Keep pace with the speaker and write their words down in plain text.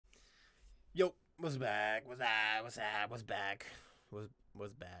Yo, what's back? What's that? What's that? What's back?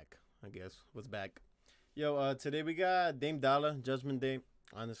 What's back? I guess. What's back? Yo, today we got Dame Dollar, Judgment Day.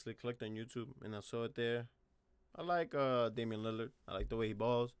 Honestly, clicked on YouTube and I saw it there. I like Damian Lillard. I like the way he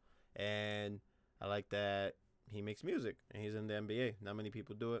balls. And I like that he makes music and he's in the NBA. Not many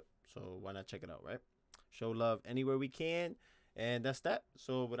people do it. So why not check it out, right? Show love anywhere we can. And that's that.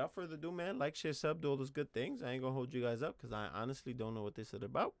 So without further ado, man, like, share, sub, do all those good things. I ain't gonna hold you guys up because I honestly don't know what this is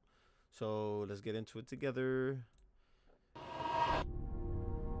about. So let's get into it together.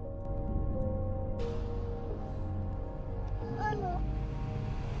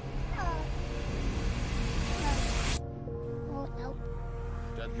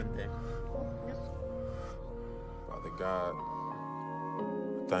 Judgment Day. Father God,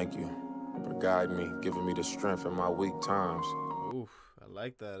 thank you for guiding me, giving me the strength in my weak times. Oof, I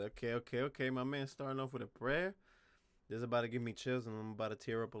like that. Okay. My man starting off with a prayer. This is about to give me chills and I'm about to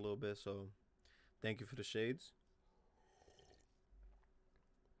tear up a little bit. So thank you for the shades.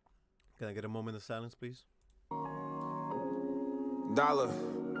 Can I get a moment of silence, please? Dollar,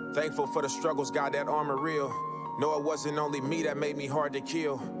 thankful for the struggles, God, that armor real. No, it wasn't only me that made me hard to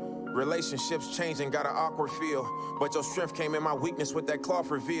kill. Relationships changing, got an awkward feel. But your strength came in my weakness with that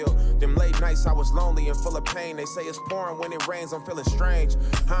cloth reveal. Them late nights I was lonely and full of pain. They say it's pouring when it rains, I'm feeling strange.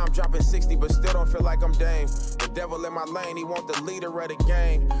 How I'm dropping 60 but still don't feel like I'm Dame. The devil in my lane, he want the leader of the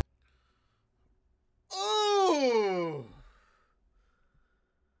game. Ooh!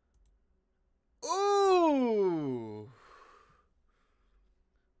 Ooh!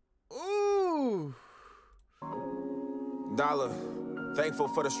 Ooh! Dollar, thankful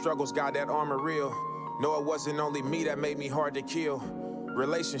for the struggles, God, that armor real. No, it wasn't only me that made me hard to kill.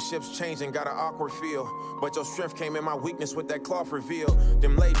 Relationships changing, got an awkward feel. But your strength came in my weakness with that cloth reveal.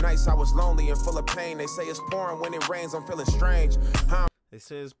 Them late nights I was lonely and full of pain. They say it's pouring when it rains, I'm feeling strange. They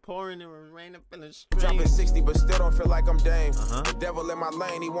say it's pouring and rain, I'm feeling Dropping strange. 60 but still don't feel like I'm Dame. The devil in my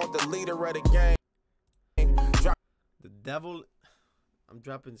lane, he want the leader of the game. The devil, I'm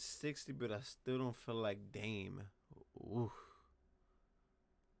dropping 60, but I still don't feel like Dame. Ooh.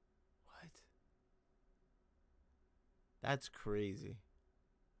 What? That's crazy.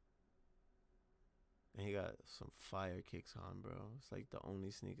 And he got some fire kicks on, bro. It's like the only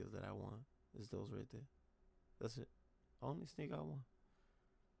sneakers that I want is those right there. That's it. Only sneaker I want.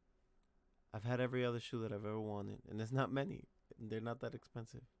 I've had every other shoe that I've ever wanted, and there's not many. They're not that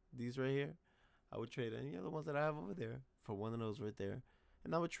expensive. These right here, I would trade any other ones that I have over there for one of those right there,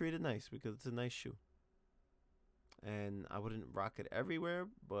 and I would treat it nice because it's a nice shoe. And I wouldn't rock it everywhere,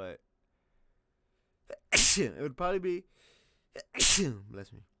 but it would probably be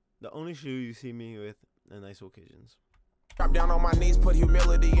bless me, the only shoe you see me with on nice occasions. Drop down on my knees, put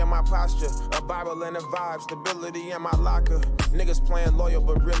humility in my posture. A Bible and a vibe, stability in my locker. Niggas playing loyal,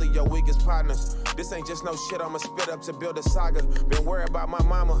 but really your weakest partners. This ain't just no shit I'ma spit up to build a saga. Been worried about my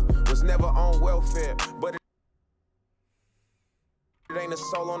mama, was never on welfare. But it ain't a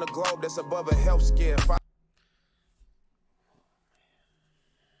soul on the globe that's above a health scare.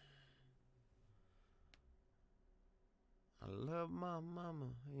 I love my mama.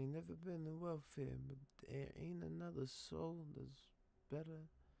 I ain't never been to welfare, but there ain't another soul that's better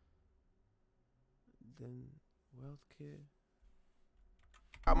than wealth care.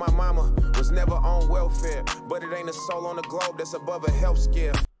 My mama was never on welfare, but it ain't a soul on the globe that's above a health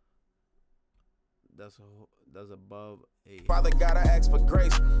scare. That's above a. Father God, I ask for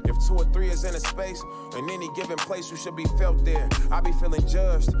grace. If 2 or 3 is in a space, in any given place, you should be felt there. I be feeling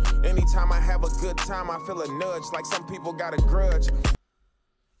judged. Anytime I have a good time, I feel a nudge, like some people got a grudge.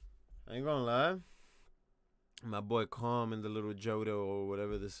 I ain't gonna lie. My boy Calm and the little Jodo or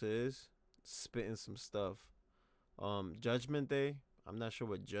whatever this is, spitting some stuff. Judgment Day. I'm not sure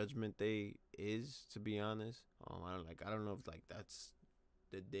what Judgment Day is, to be honest. I don't know if like that's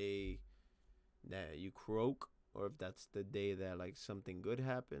the day that you croak or if that's the day that like something good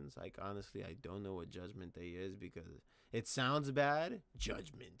happens. Like honestly, I don't know what Judgment Day is because it sounds bad,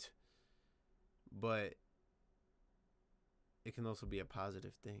 judgment, but it can also be a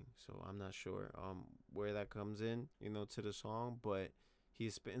positive thing. So I'm not sure where that comes in, to the song, but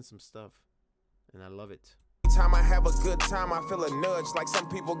he's spitting some stuff and I love it. Time I have a good time, I feel a nudge, like some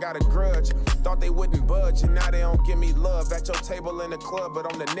people got a grudge. Thought they wouldn't budge, and now they don't give me love. At your table in the club, but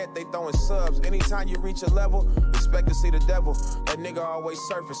on the net they throwing subs. Anytime you reach a level, expect to see the devil. That nigga always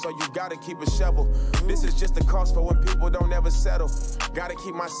surface, so you gotta keep a shovel. This is just the cost for when people don't ever settle. Gotta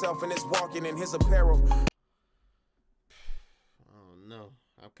keep myself in this walking in his apparel. Oh no,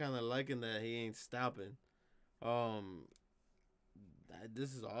 I'm kind of liking that he ain't stopping.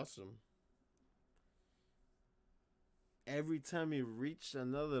 This is awesome. every time you reach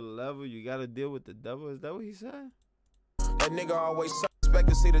another level, you gotta deal with the devil. Is that what he said? That nigga always expect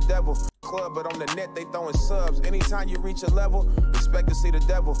to see the devil. Club, but on the net they throwing subs. Anytime you reach a level, expect to see the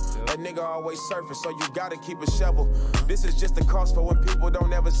devil. Yep. That nigga always surfing, so you gotta keep a shovel. This is just the cost for when people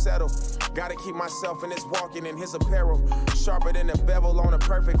don't ever settle. Gotta keep myself in this walking in his apparel. Sharper than a bevel on a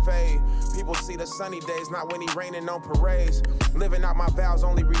perfect fade. People see the sunny days, not when he raining on parades. Living out my vows,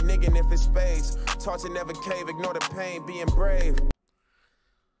 only reneging if it's spades. Taught to never cave, ignore the pain, being brave.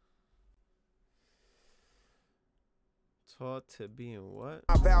 Taught to be in what?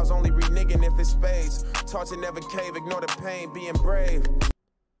 My vows only reneging if it's spades. Taught to never cave, ignore the pain, being brave.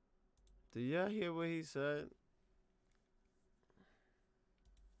 Did y'all hear what he said?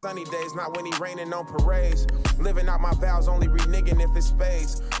 Sunny days, not when he raining on parades. Living out my vows, only reneging if it's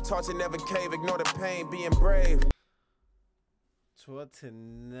spades. Taught to never cave, ignore the pain, being brave. Taught to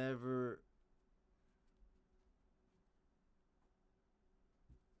never.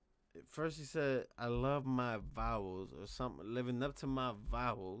 First he said, I love my vowels or something, living up to my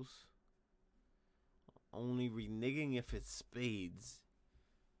vowels, only reneging if it's spades.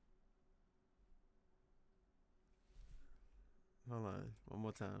 Hold on, one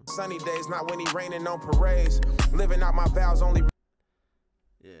more time. Sunny days, not when he raining on parades. Living out my vows, only.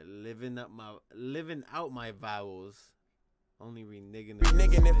 Yeah, living out my vowels, only reneging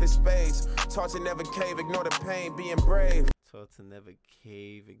if it's spades. Taught to never cave, ignore the pain, being brave. Taught to never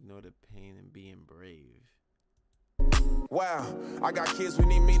cave, ignore the pain, and being brave. Wow, I got kids who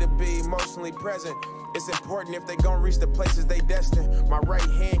need me to be emotionally present. It's important if they gon' reach the places they destined. My right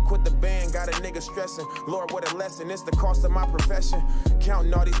hand quit the band, got a nigga stressing. Lord, what a lesson, it's the cost of my profession.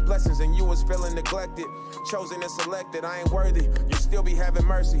 Counting all these blessings and you was feeling neglected. Chosen and selected, I ain't worthy, you still be having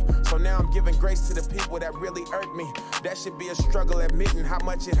mercy. So now I'm giving grace to the people that really irked me. That should be a struggle, admitting how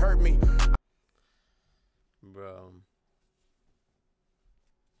much it hurt me. Bro,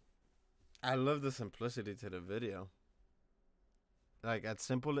 I love the simplicity to the video. Like, as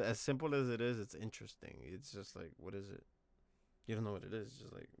simple as it is, it's interesting. It's just like, what is it? You don't know what it is. It's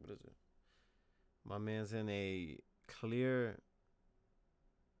just like, what is it? My man's in a clear.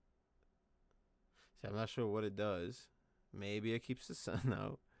 See, I'm not sure what it does. Maybe it keeps the sun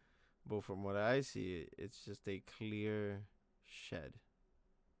out. But from what I see, it's just a clear shed.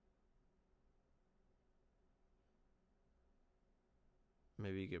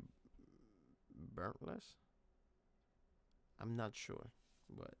 Maybe you get burnt less? I'm not sure,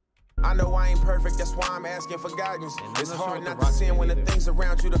 but I know I ain't perfect, that's why I'm asking for guidance. It's hard not to sin when the things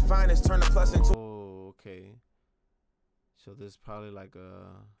around you define us, turn the plus into. Oh, okay. So this is probably like a.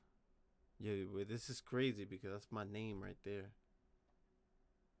 Yeah, wait, this is crazy because that's my name right there.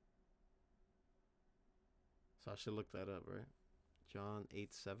 So I should look that up, right? John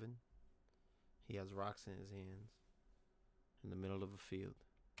 8:7. He has rocks in his hands in the middle of a field.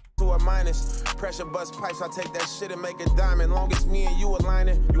 To a minus, pressure bust pipes, I take that shit and make a diamond. Long as me and you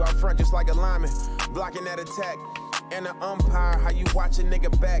aligning, you out front just like a lineman, blocking that attack. And the umpire, how you watch a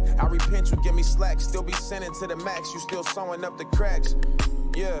nigga back? I repent, you give me slack, still be sending to the max, you still sewing up the cracks.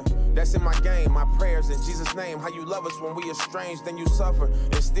 Yeah, that's in my game, my prayers in Jesus' name. How you love us when we estranged, then you suffer,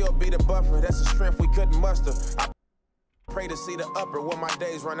 and still be the buffer. That's a strength we couldn't muster. I pray to see the upper when my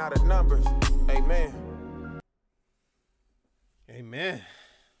days run out of numbers. Amen. Amen.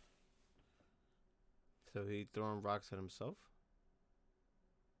 So he throwing rocks at himself?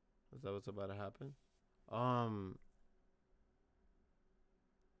 Is that what's about to happen?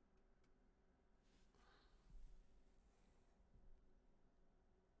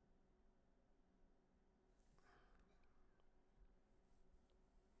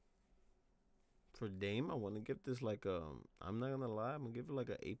 For Dame, I want to give this like I'm not gonna lie, I'm gonna give it like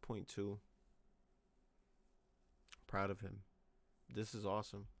a 8.2. Proud of him. This is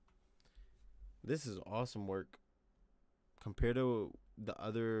awesome. This is awesome work compared to the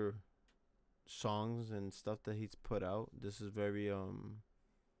other songs and stuff that he's put out. This is very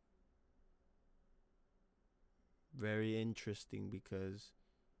very interesting because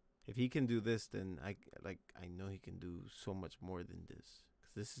if he can do this, then I know he can do so much more than this.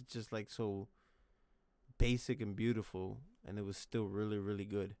 'Cause this is just like so basic and beautiful, and it was still really, really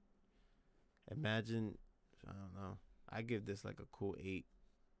good. Imagine, I don't know. I give this like a cool 8.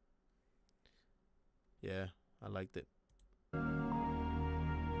 Yeah, I liked it.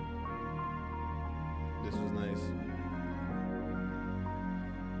 This was nice.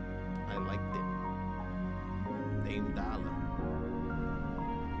 I liked it. D.O.L.L.A.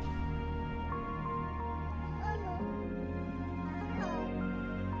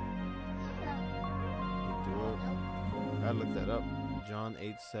 I looked that up. John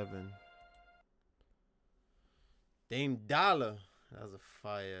 8:7. Dame Dollar. That was a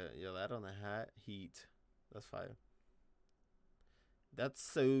fire. Yo, that on the hat. Heat. That's fire. That's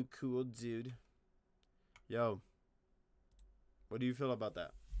so cool, dude. Yo. What do you feel about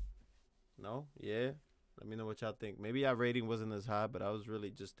that? No? Yeah? Let me know what y'all think. Maybe our rating wasn't as high, but I was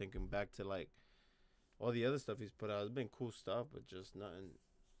really just thinking back to, like, all the other stuff he's put out. It's been cool stuff, but just nothing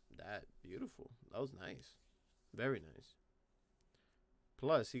that beautiful. That was nice. Very nice.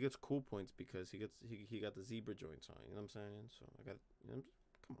 Plus, he gets cool points because he got the zebra joints on. You know what I'm saying? So I got,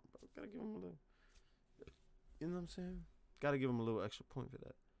 come on, bro. Gotta give him a little. You know what I'm saying? Gotta give him a little extra point for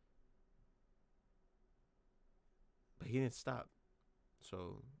that. But he didn't stop.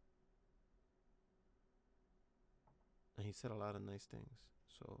 So, and he said a lot of nice things.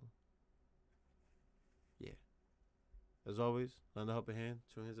 So, yeah. As always, lend a helping hand.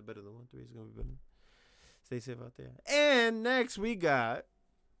 2 hands are better than 1. 3 is gonna be better. Stay safe out there. And next we got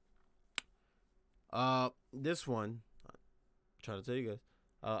this one. I'm trying to tell you guys.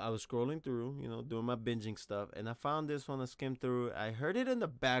 I was scrolling through, doing my binging stuff, and I found this one. I skimmed through. I heard it in the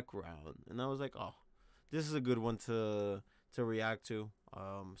background, and I was like, "Oh, this is a good one to react to."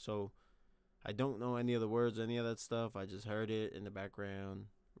 So I don't know any of the words, any of that stuff. I just heard it in the background,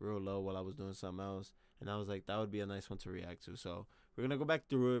 real low, while I was doing something else, and I was like, "That would be a nice one to react to." So we're gonna go back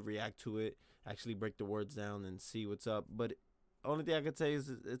through it, react to it, actually break the words down, and see what's up. But only thing I could say is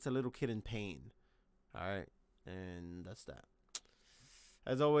it's a little kid in pain. All right, and that's that.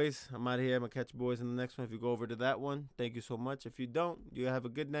 As always, I'm out of here. I'm going to catch you boys in the next one. If you go over to that one, thank you so much. If you don't, you have a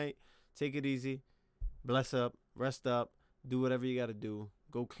good night. Take it easy. Bless up. Rest up. Do whatever you got to do.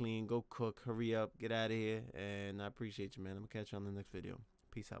 Go clean. Go cook. Hurry up. Get out of here. And I appreciate you, man. I'm going to catch you on the next video.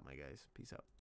 Peace out, my guys. Peace out.